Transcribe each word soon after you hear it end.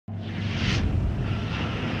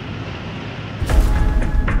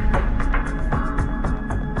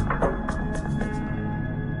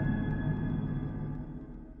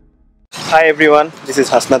Hi everyone, this is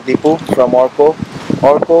Hasnat Deepu from Orko.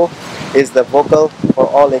 Orko is the vocal for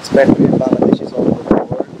all expatriate Bangladeshis all over the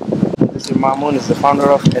world. Muntasir Mamun is the founder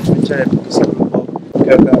of Adventure Advocacy Group of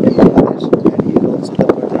Kerala in Bangladesh, and he is also the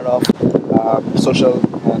partner of social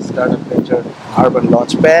startup venture Urban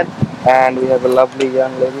Launchpad. And we have a lovely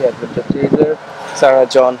young lady, adventure chaser, Sarah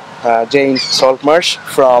Jane Saltmarsh,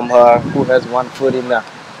 from who has one foot in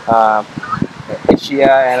Asia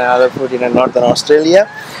and another foot in Northern Australia.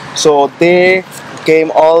 So they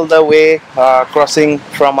came all the way crossing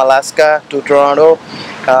from Alaska to Toronto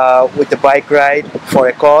with a bike ride for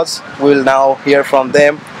a cause. We will now hear from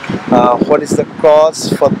them what is the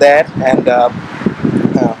cause for that, and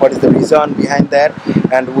what is the reason behind that,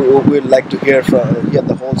 and we would like to hear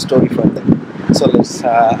the whole story from them. So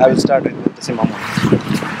I will start with Muntasir Mamun.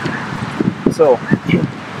 So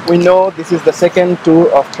we know this is the second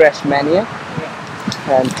tour of Trash Mania,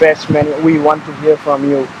 and Trash Mania, we want to hear from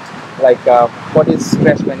you, like what is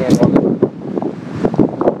Trash Mania all about?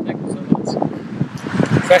 Thank you so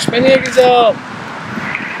much. Trash Mania is a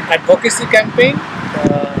advocacy campaign.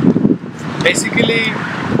 Basically,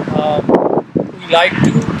 we like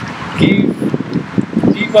to give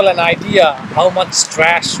people an idea how much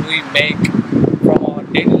trash we make from our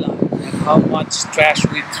daily life and how much trash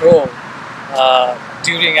we throw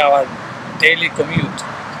during our daily commute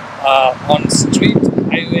on street,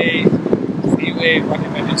 highway, freeway,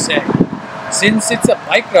 whatever you say. Since it's a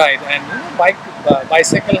bike ride, and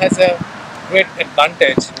bicycle has a great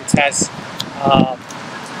advantage, which has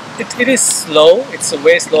it is slow. It's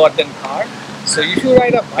way slower than car. So if you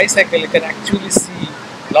ride a bicycle, you can actually see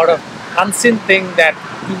a lot of unseen things that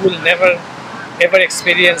you will never ever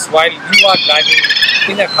experience while you are driving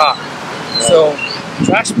in a car. So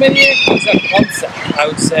Trash Maniac is a concept. I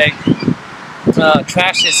would say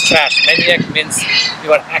trash is trash. Maniac means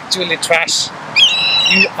you are actually trash.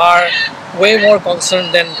 You are way more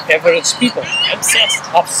concerned than average people.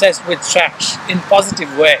 Obsessed with trash in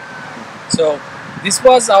positive way. So this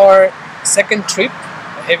was our second trip,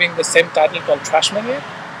 having the same title called Trash Mania,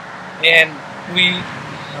 and we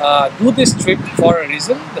do this trip for a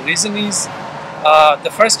reason. The reason is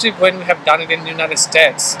the first trip when we have done it in the United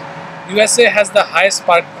States, USA has the highest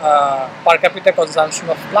per capita consumption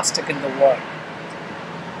of plastic in the world.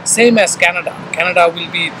 Same as Canada. Canada will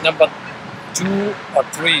be number 2 or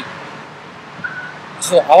 3.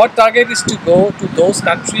 So our target is to go to those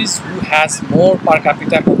countries who has more per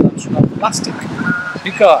capita consumption of plastic,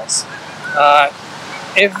 because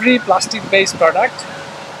every plastic-based product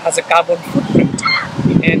has a carbon footprint,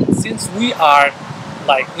 and since we are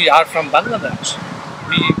from Bangladesh,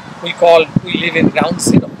 we live in ground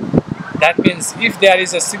zero. That means if there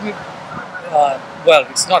is a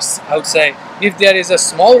if there is a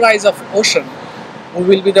small rise of ocean, we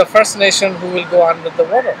will be the first nation who will go under the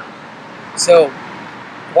water. So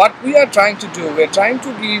what we are trying to do, we are trying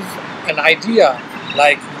to give an idea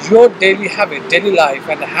like your daily life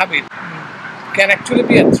and habit can actually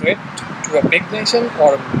be a threat to a big nation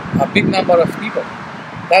or a big number of people.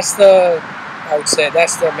 That's the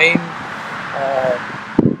main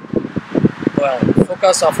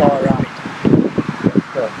focus of our ride.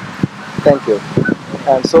 Thank you.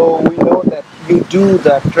 And so we know that you do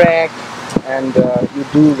the track and you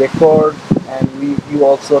do record, and you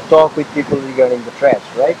also talk with people regarding the trash,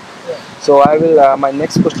 right? Yeah. So I will. My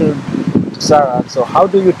next question to Sarah. So how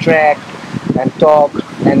do you track and talk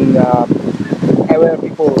and aware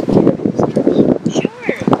people regarding this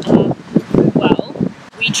trash? Sure. Well,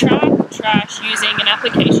 we track trash using an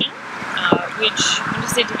application which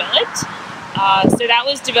Muntasir developed. So that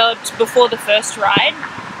was developed before the first ride.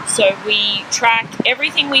 So we track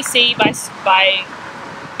everything we see by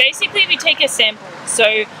basically we take a sample.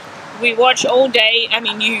 So we watch all day. I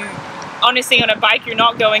mean, you honestly on a bike you're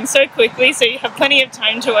not going so quickly, so you have plenty of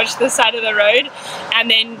time to watch the side of the road, and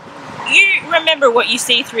then you remember what you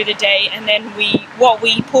see through the day, and then what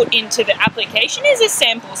we put into the application is a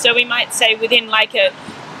sample. So we might say within like a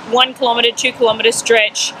 1 kilometer, 2 kilometer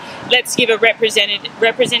stretch, let's give a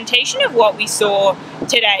representation of what we saw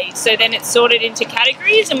today. So then it's sorted into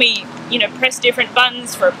categories, and we press different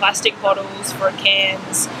buttons for plastic bottles, for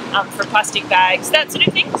cans, for plastic bags, that sort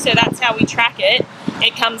of thing. So that's how we track it.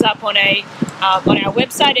 It comes up on our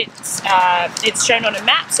website. It's shown on a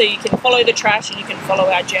map, so you can follow the trash and you can follow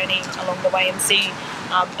our journey along the way and see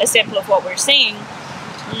a sample of what we're seeing.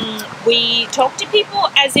 We talk to people,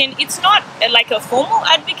 as in it's not like a formal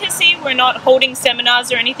advocacy. We're not holding seminars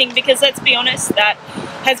or anything, because let's be honest, that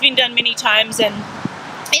has been done many times and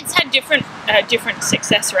it's had different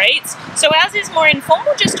success rates. So ours is more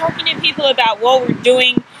informal, just talking to people about what we're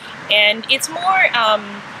doing, and it's more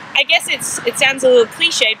I guess it sounds a little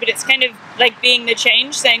cliched, but it's kind of like being the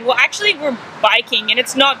change, saying, well, actually we're biking and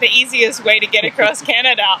it's not the easiest way to get across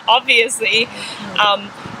Canada, obviously.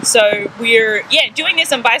 So we're doing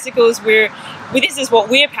this on bicycles. This is what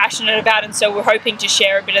we're passionate about, and so we're hoping to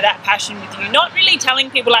share a bit of that passion with you. Not really telling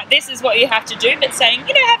people like this is what you have to do, but saying,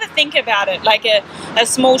 have a think about it. Like a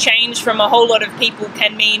small change from a whole lot of people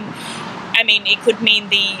can mean, it could mean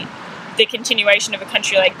the continuation of a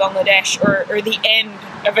country like Bangladesh, or the end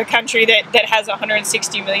of a country that has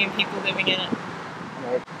 160 million people living in it.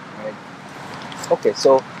 Right. Okay,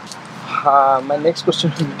 so my next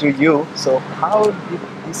question to you. So how did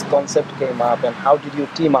this concept came up, and how did you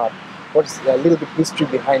team up? What's a little bit history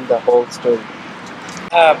behind the whole story?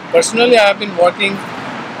 Personally, I have been working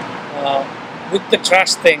with the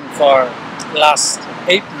trash thing for last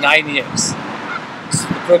 8-9 years. So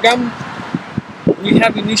the program we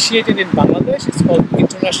have initiated in Bangladesh is called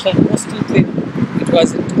International Coastal Cleanup. It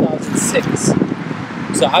was in 2006.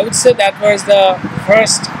 So I would say that was the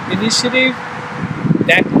first initiative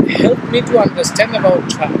that helped me to understand about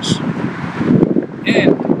trash.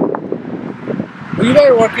 And we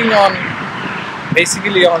were working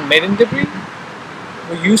basically on marine debris.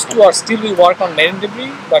 We used to, or still we work on marine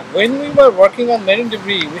debris, but when we were working on marine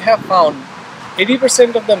debris, we have found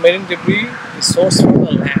 80% of the marine debris is sourced from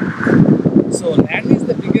the land. So land is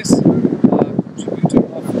the biggest contributor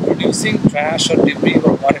of producing trash or debris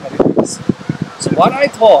or whatever it is. So what I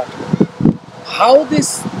thought, how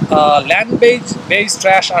this land-based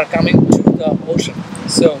trash are coming to the ocean.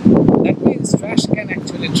 So that means trash can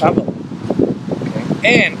actually travel.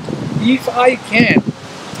 Okay. And if I can,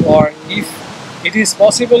 or if it is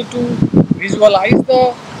possible to visualize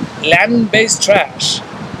the land-based trash,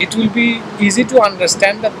 it will be easy to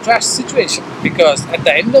understand the trash situation, because at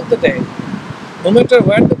the end of the day, no matter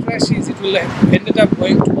where the trash is, it will have ended up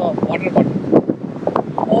going to a water bottle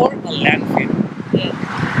or a landfill. Yeah.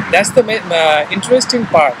 That's the interesting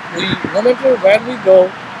part. No matter where we go,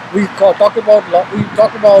 we talk about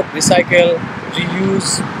recycle,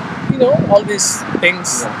 reuse, all these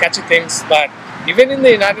things, catchy things. But even in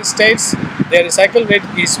the United States, their recycle rate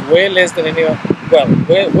is way less than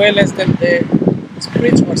way less than they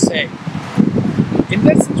preach or say. In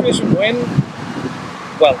that situation,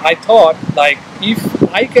 I thought, like,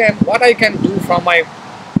 what I can do from my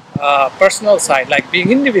personal side, like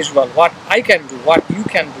being individual, what I can do, what you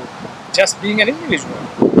can do, just being an individual.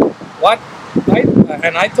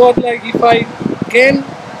 And I thought, like, if I can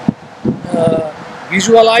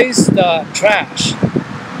visualize the trash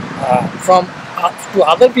to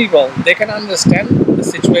other people, they can understand the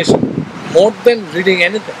situation more than reading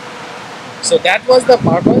anything. So that was the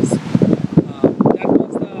purpose. That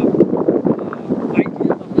was the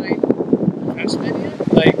idea behind Trash Mania.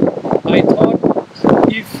 Like, I thought,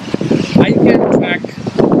 if I can track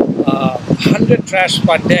 100 trash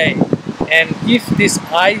per day, and if this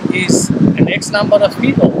I is an X number of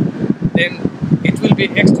people, then it will be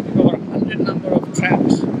X to the power 100 number of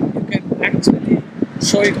trash. You can actually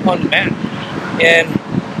show it on map. And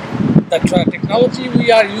the technology we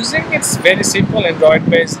are using, it's very simple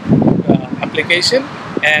Android-based application,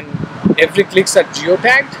 and every clicks are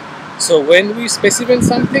geotagged. So when we specify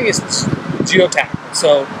something, it's geotagged.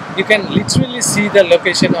 So you can literally see the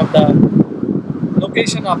location of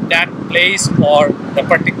that place or the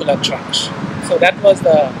particular trash. So that was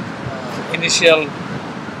the initial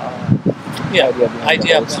idea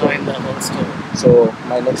behind the whole story. So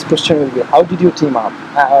my next question will be, how did you team up?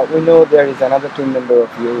 We know there is another team member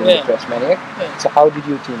of you in the Trash Maniac. Yeah. So how did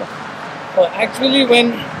you team up? Well, actually,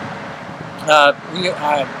 when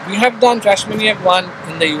we have done Trash Maniac 1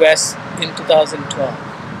 in the US in 2012.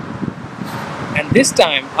 And this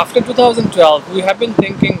time, after 2012, we have been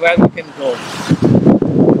thinking where we can go.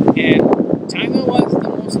 And China was the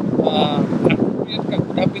most appropriate,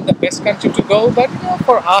 would have been the best country to go, but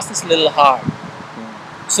for us it's a little hard.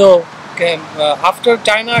 So after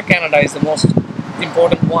China, Canada is the most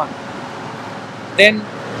important one. Then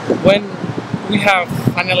when we have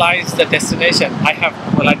finalized the destination, I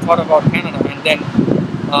thought about Canada, and then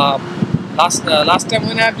last time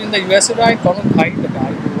when I was in the USA ride, Gঠনট, the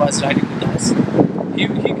guy who was riding with us, he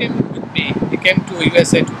came with me. He came to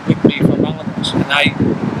USA with me from Bangladesh, and I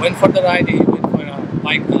went for the ride. He went for a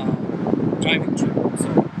bike driving trip.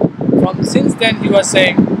 So since then he was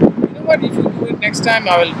saying, you know what, if you do it next time,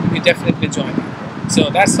 I will be definitely joining. So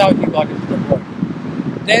that's how he got into the board.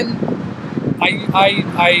 Then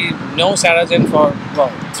I know Sarah Jane for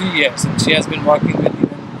 3 years, and she has been working with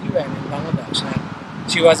even UN in Bangladesh,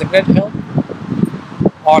 and she was a great help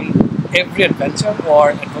on every adventure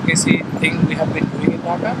or advocacy thing we have been doing in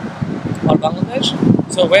Dhaka or Bangladesh.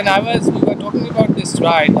 So when we were talking about this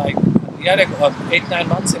ride like a year ago, 8-9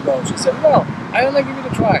 months ago, she said, "Well, I want to give it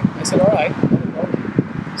a try." I said, "All right."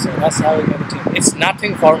 So that's how we get a team. It's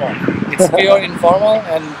nothing formal. It's pure informal,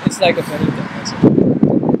 and it's like a friendly thing.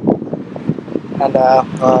 And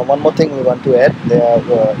one more thing we want to add,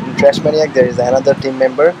 in Trash Maniac there is another team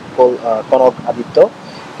member called Konok Aditya.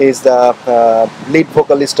 He is the lead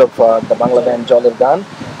vocalist of the Bangla band Joler Gan,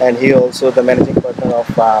 and he also the managing partner of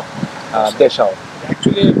Deshao.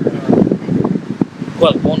 Actually,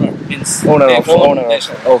 owner means Owner of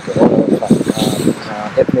Deshao. Okay, owner of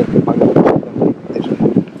ethnic Bangladeshi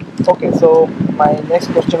Deshao. Okay, so my next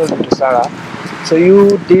question will be to Sarah. So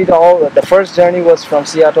you did the first journey was from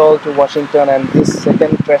Seattle to Washington, and this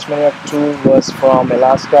second Trash Maniac tour was from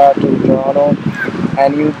Alaska to Toronto,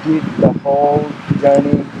 and you did the whole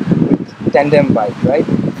journey with tandem bike, right?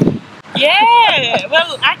 Yeah,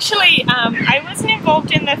 well, actually, I wasn't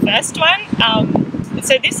involved in the first one.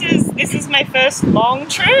 So this is my first long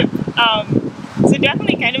trip. So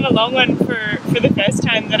definitely kind of a long one for the first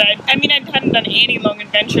time that I hadn't done any long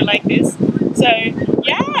adventure like this. So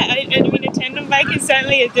yeah, I mean a tandem bike is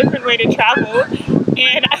certainly a different way to travel,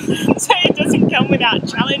 and I wouldn't say it doesn't come without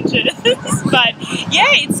challenges. But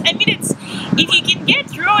yeah, it's if you can get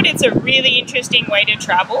through it, it's a really interesting way to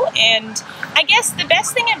travel. And I guess the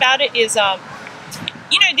best thing about it is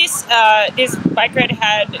this bike ride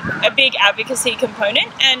had a big advocacy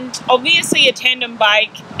component, and obviously a tandem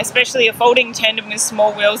bike, especially a folding tandem with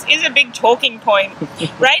small wheels, is a big talking point,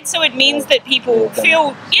 right? So it means that people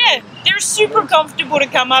feel, they're super comfortable to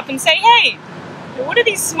come up and say, "Hey, what are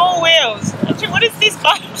these small wheels? What is this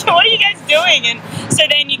bike? What are you guys doing?" And so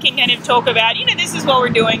then you can kind of talk about, this is what we're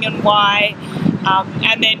doing and why.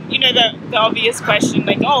 And then, the obvious question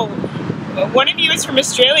like, "Oh, one of you is from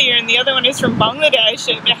Australia and the other one is from Bangladesh,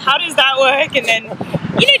 and how does that work?" And then,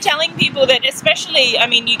 telling people that, especially,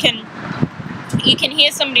 you can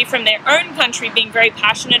hear somebody from their own country being very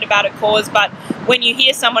passionate about a cause, but when you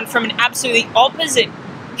hear someone from an absolutely opposite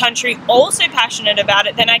country also passionate about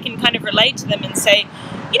it, then I can kind of relate to them and say,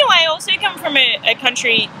 I also come from a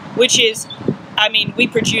country which is, we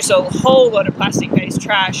produce a whole lot of plastic-based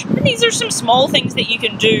trash, and these are some small things that you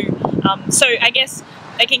can do. So I guess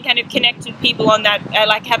I can kind of connect with people on that,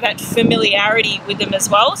 have that familiarity with them as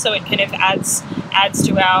well, so it kind of adds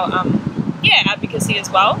to our advocacy as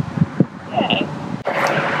well.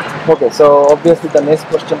 Yeah. Okay, so obviously the next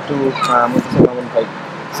question to Muntasir Mamun bhai.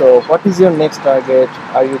 So what is your next target?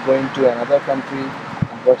 Are you going to another country?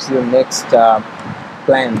 What's your next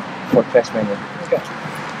plan for Trash Maniac? Okay.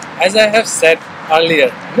 As I have said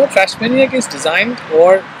earlier, Trash Maniac is designed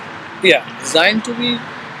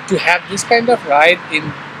to have this kind of ride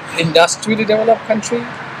in industrially developed country,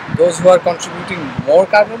 those who are contributing more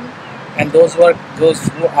carbon, and those who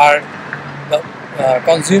are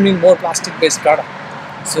consuming more plastic-based product.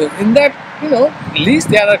 So in that, at least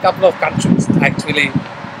there are a couple of countries actually.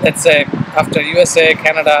 Let's say after USA,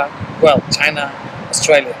 Canada, China,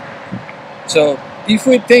 Australia. So if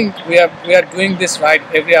we think we are doing this ride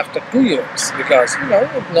every after 2 years, because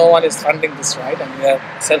no one is funding this ride and we are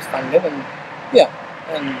self-funded and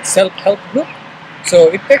self-help group, so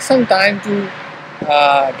it takes some time to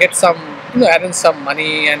get some add in some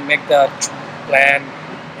money and make the plan,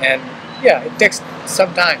 and it takes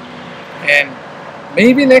some time, and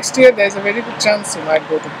maybe next year there's a very good chance we might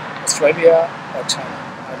go to Australia or China.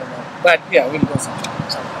 I don't know, but we'll go sometime.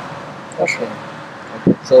 For sure.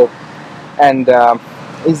 Okay. So, and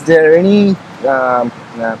is there any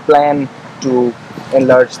plan to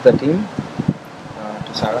enlarge the team,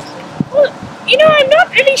 to Sarah? Well, I'm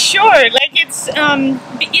not really sure.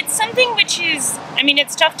 It's something which is,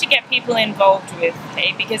 it's tough to get people involved with,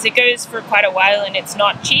 because it goes for quite a while and it's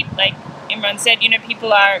not cheap. Like Imran said,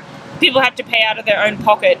 people have to pay out of their own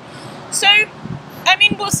pocket. So,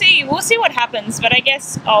 we'll see what happens. But I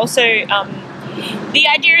guess also the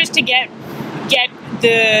idea is to get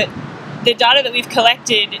the data that we've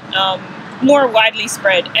collected more widely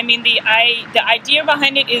spread. The idea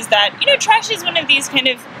behind it is that trash is one of these kind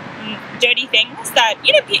of dirty things that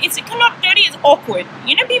it's not dirty, it's awkward.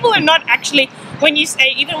 People are not actually, when you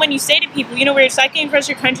say to people, we're cycling across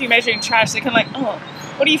your country measuring trash, they're kind of like, "Oh,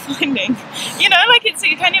 what are you finding?" It's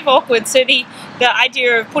kind of awkward. So the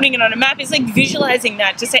idea of putting it on a map is like visualizing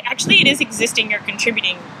that, to say actually it is existing, you're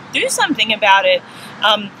contributing, do something about it.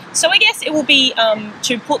 So I guess it will be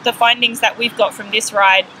to put the findings that we've got from this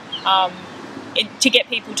ride to get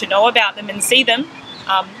people to know about them and see them,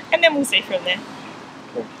 and then we'll see from there.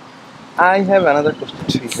 I have another question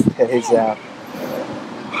to you. That is,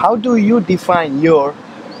 how do you define your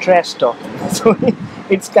trash talking? So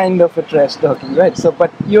it's kind of a trash talking, right? So,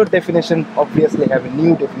 but your definition obviously have a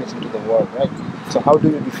new definition to the word, right? So, how do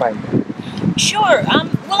you define that? Sure.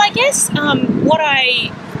 Well, I guess what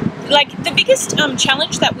I like the biggest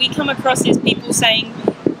challenge that we come across is people saying,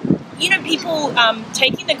 people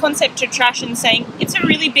taking the concept of trash and saying it's a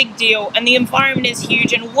really big deal and the environment is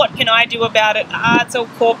huge and what can I do about it? It's all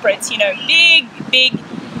corporates,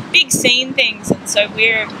 big scene things. And so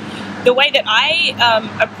the way that I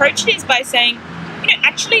approach it is by saying,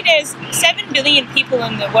 actually there's 7 billion people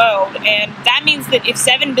in the world, and that means that if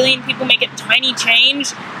 7 billion people make a tiny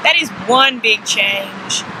change, that is one big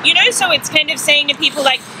change. So it's kind of saying to people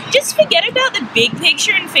like, just forget about the big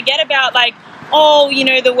picture and forget about like,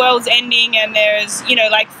 the world's ending and there's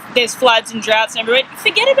floods and droughts and everywhere.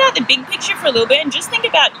 Forget about the big picture for a little bit and just think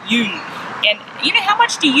about you. And how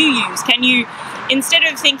much do you use? Can you, instead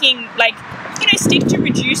of thinking like, stick to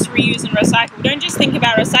reduce, reuse and recycle. Don't just think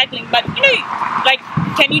about recycling, but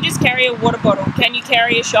can you just carry a water bottle? Can you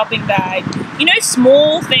carry a shopping bag?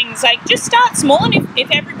 Small things, like just start small. And if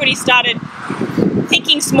everybody started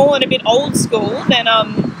thinking small and a bit old school, then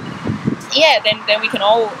then we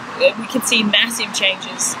can see massive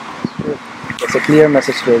changes. It's a clear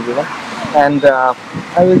message to everyone. And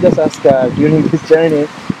I will just ask, during this journey,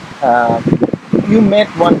 you met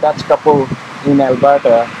one Dutch couple in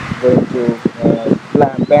Alberta going to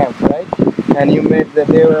Banff, right? And you met that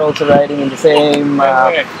they were also riding in the same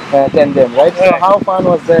tandem, right? So how fun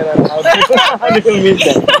was that, and how did you meet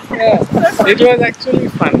them? Yeah, it was actually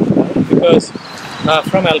fun because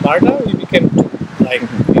from Alberta we became two. Like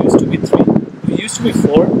we used to be 3. We used to be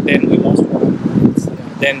 4. Then we lost one.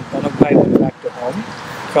 Then one of my went back to home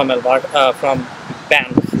from Alberta, from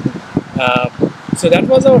Banff. So that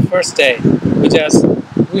was our first day.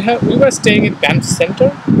 We were staying in Banff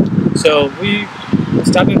Center. So we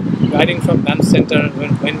started riding from Banff Center.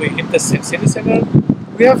 When we hit the city center,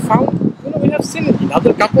 we have found, we have seen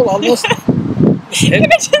another couple almost. Can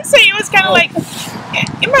I just say, it was kind of like,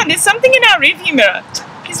 Imran, there's something in our rearview mirror.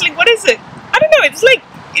 He's like, what is it? I don't know. It's like,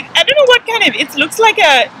 I don't know what kind of. It looks like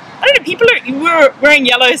people are wearing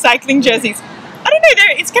yellow cycling jerseys. I don't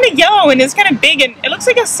know. It's kind of yellow and it's kind of big and it looks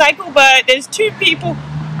like a cycle, but there's 2 people.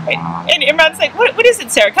 And Imran's like, what is it,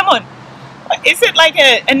 Sarah? Come on. Is it like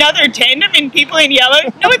another tandem in people in yellow?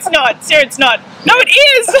 No, it's not. Sarah, it's not. No, it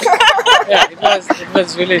is. Yeah, it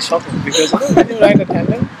was really shocking because when you ride a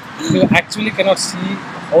tandem, you actually cannot see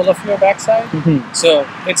all of your backside. So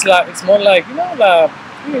it's more like you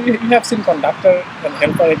have seen conductor and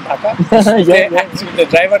helper in Dhaka. Actually, the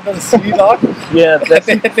driver doesn't see it all. Yeah,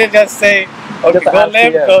 they just say, okay, go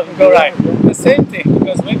left, go right. The same thing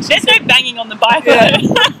because there's no banging on the bike.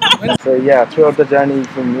 So throughout the journey,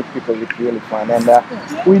 if you meet people, it's really fun.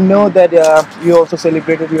 And we know that you also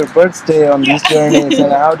celebrated your birthday on these journeys.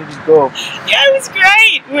 And how did it go? Yeah, it was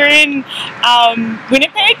great. We're in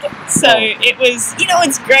Winnipeg, so it was,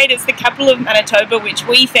 it's great. It's the capital of Manitoba, which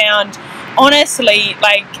we found, honestly,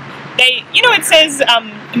 like it says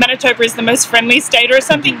Manitoba is the most friendly state or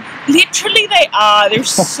something. Literally, they are. They're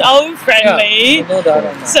so friendly.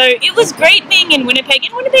 So it was great being in Winnipeg.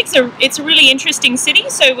 And Winnipeg's it's a really interesting city.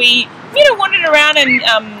 So we, wandered around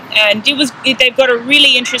and they've got a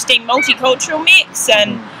really interesting multicultural mix.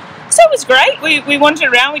 And so it was great. We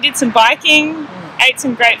wandered around. We did some biking, ate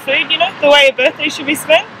some great food. The way a birthday should be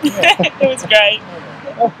spent. It was great.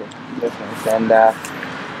 Okay, definitely. And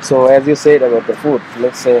so as you said about the food,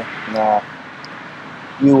 let's say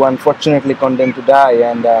you unfortunately condemned to die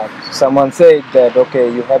and someone said that,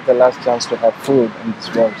 okay, you have the last chance to have food in this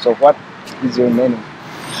world. So what is your menu?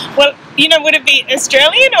 Well, would it be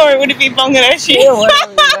Australian or would it be Bangladeshi?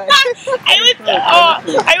 I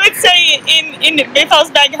would say if I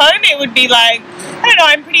was back home, it would be like, I don't know,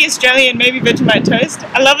 I'm pretty Australian, maybe Vegemite toast.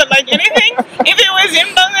 I love it like anything. If it was in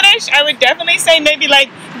Bangladesh, I would definitely say maybe like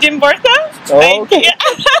Dim Bortha. Okay.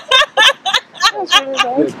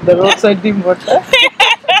 The roadside Dim Bortha.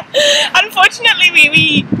 Unfortunately,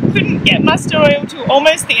 we couldn't get mustard oil till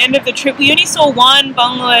almost the end of the trip. We only saw one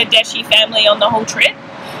Bangladeshi family on the whole trip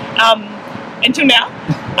until now.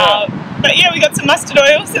 But we got some mustard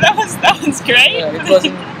oil, so that was great. Yeah, it was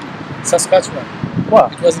in Saskatchewan. Wow.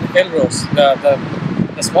 It was in Elros,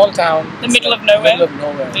 the small town. The middle of nowhere.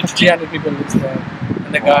 300 people live there,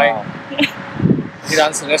 and the guy he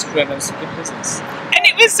runs a restaurant and it's a good business. And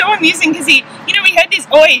it was so amusing because we heard this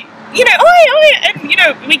oi, oi,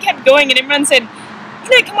 and we kept going, and everyone said,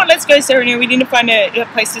 come on, let's go, Sarah. We need to find a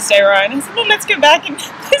place to stay, right? And I said, no, let's go back. And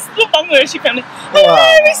this little Bangladeshi family,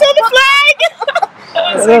 we saw the flag.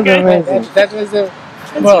 That was so good. Amazing. That was the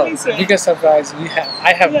really biggest surprise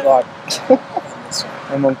I have got.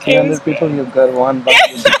 Among 300 people, you've got one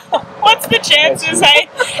Bangladeshi. What's the chances, hey?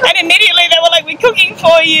 And immediately they were like, we're cooking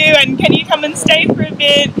for you and can you come and stay for a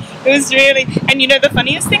bit? It was really, and you know the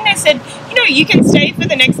funniest thing, they said, you know, you can stay for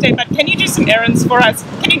the next day, but can you do some errands for us?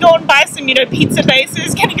 Can you go and buy some, you know, pizza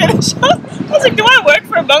bases? Can you go to the shop? I was like, do I work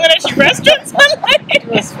for a Bangladeshi restaurant? It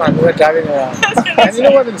was fun. We were driving around. And you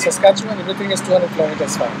know what? In Saskatchewan, everything is 200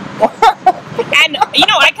 kilometers far. And you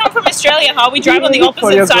know, I come from Australia, how we drive on the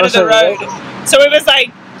opposite side of the road. So it was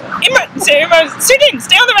like, Imran, stay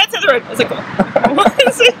on the right side of the road. I was like,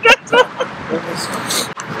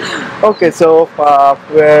 oh. Okay, so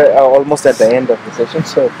we're almost at the end of the session.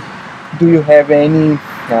 So, do you have any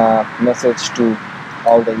message to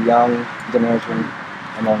all the young generation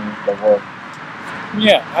among the world?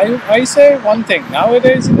 Yeah, I say one thing.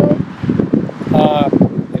 Nowadays, you know,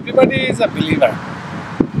 everybody is a believer.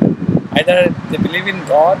 Either they believe in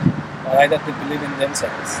God or either they believe in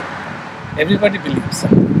themselves. Everybody believes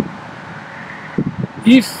something.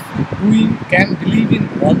 If we can believe in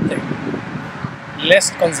one thing,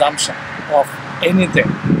 less consumption of anything,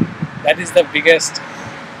 that is the biggest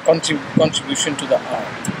contribution to the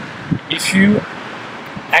earth. If you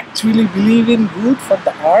actually believe in good for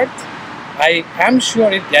the earth, I am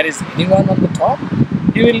sure if there is anyone on the top,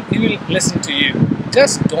 he will listen to you.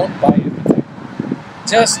 Just don't buy everything.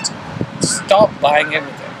 Just stop buying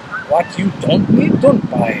everything. What you don't need, don't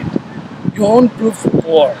buy it. You won't prove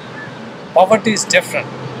poor. Poverty is different.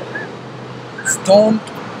 Don't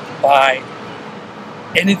buy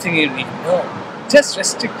anything you need. No. Just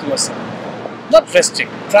restrict yourself. Not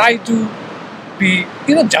restrict. Try to be,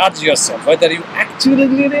 you know, judge yourself whether you actually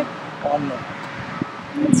need it or not.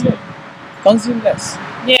 That's it. Consume less.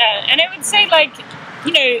 Yeah, and I would say, like,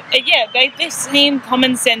 you know, yeah, like the same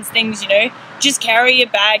common sense things, you know, just carry a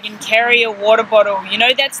bag and carry a water bottle. You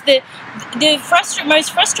know, that's the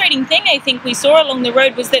most frustrating thing I think we saw along the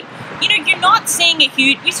road was that, you know, you're not seeing a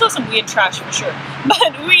huge, we saw some weird trash for sure,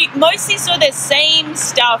 but we mostly saw the same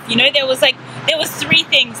stuff. You know, there was three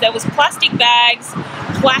things. There was plastic bags,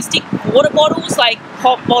 plastic water bottles, like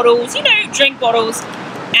pop bottles, you know, drink bottles,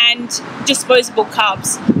 and disposable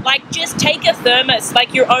cups. Like, just take a thermos,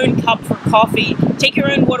 like your own cup for coffee, take your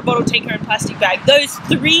own water bottle, take your own plastic bag. Those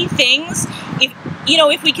three things,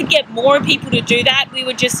 if we could get more people to do that, we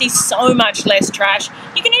would just see so much less trash.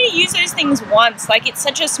 You can only use those things once, like it's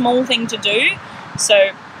such a small thing to do.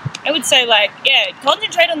 So I would say, like, yeah,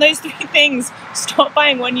 concentrate on those three things. Stop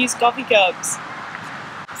buying one-use coffee cups.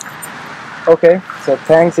 Okay, so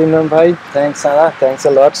thanks Imran bhai, thanks Sarah, thanks a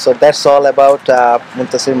lot. So that's all about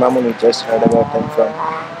Muntasir Mamun. We just heard about him from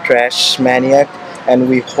Trash Maniac, and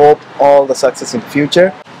we hope all the success in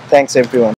future. Thanks everyone.